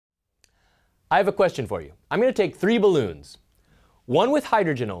I have a question for you. I'm going to take 3 balloons, one with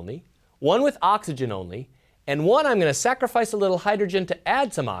hydrogen only, one with oxygen only, and one I'm going to sacrifice a little hydrogen to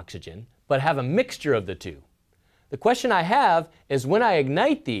add some oxygen, but have a mixture of the two. The question I have is, when I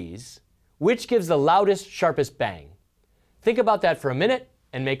ignite these, which gives the loudest, sharpest bang? Think about that for a minute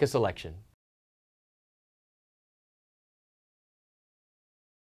and make a selection.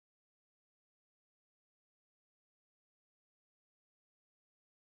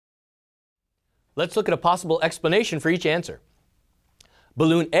 Let's look at a possible explanation for each answer.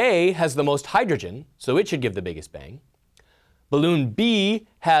 Balloon A has the most hydrogen, so it should give the biggest bang. Balloon B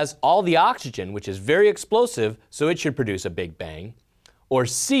has all the oxygen, which is very explosive, so it should produce a big bang. Or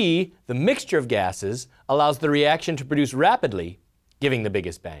C, the mixture of gases, allows the reaction to produce rapidly, giving the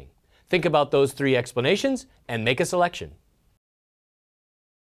biggest bang. Think about those 3 explanations and make a selection.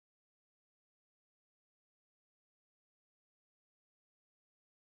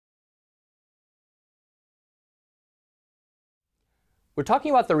 We're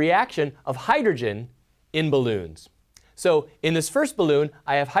talking about the reaction of hydrogen in balloons. So in this first balloon,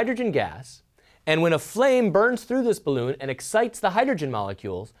 I have hydrogen gas, and when a flame burns through this balloon and excites the hydrogen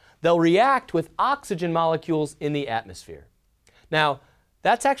molecules, they'll react with oxygen molecules in the atmosphere. Now,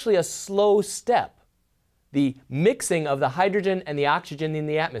 that's actually a slow step, the mixing of the hydrogen and the oxygen in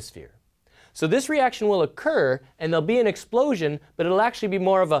the atmosphere. So this reaction will occur, and there'll be an explosion, but it'll actually be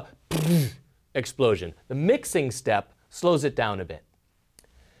more of a explosion. The mixing step slows it down a bit.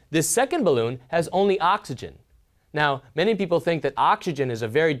 This second balloon has only oxygen. Now, many people think that oxygen is a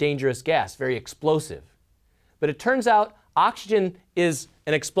very dangerous gas, very explosive. But it turns out oxygen is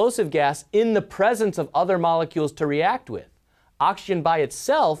an explosive gas in the presence of other molecules to react with. Oxygen by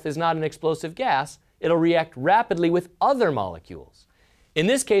itself is not an explosive gas. It'll react rapidly with other molecules. In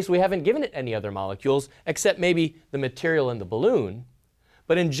this case, we haven't given it any other molecules except maybe the material in the balloon.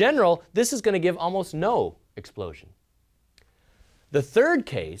 But in general, this is going to give almost no explosion. The third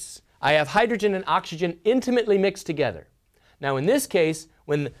case, I have hydrogen and oxygen intimately mixed together. Now in this case,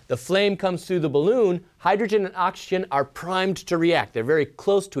 when the flame comes through the balloon, hydrogen and oxygen are primed to react. They're very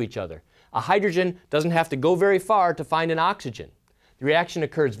close to each other. A hydrogen doesn't have to go very far to find an oxygen. The reaction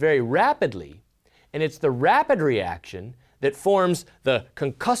occurs very rapidly, and it's the rapid reaction that forms the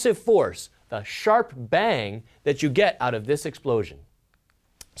concussive force, the sharp bang that you get out of this explosion.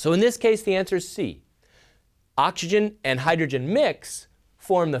 So in this case, the answer is C. Oxygen and hydrogen mix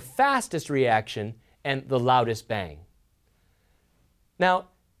form the fastest reaction and the loudest bang. Now,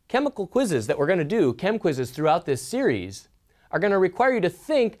 chemical quizzes that we're going to do, ChemQuizzes throughout this series, are going to require you to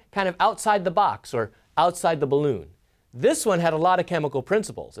think kind of outside the box or outside the balloon. This one had a lot of chemical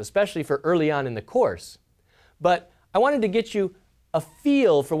principles, especially for early on in the course. But I wanted to get you a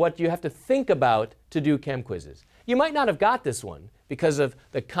feel for what you have to think about to do ChemQuizzes. You might not have got this one because of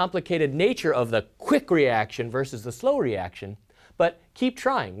the complicated nature of the quick reaction versus the slow reaction, but keep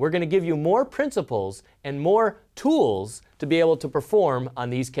trying. We're going to give you more principles and more tools to be able to perform on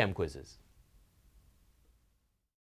these ChemQuizzes.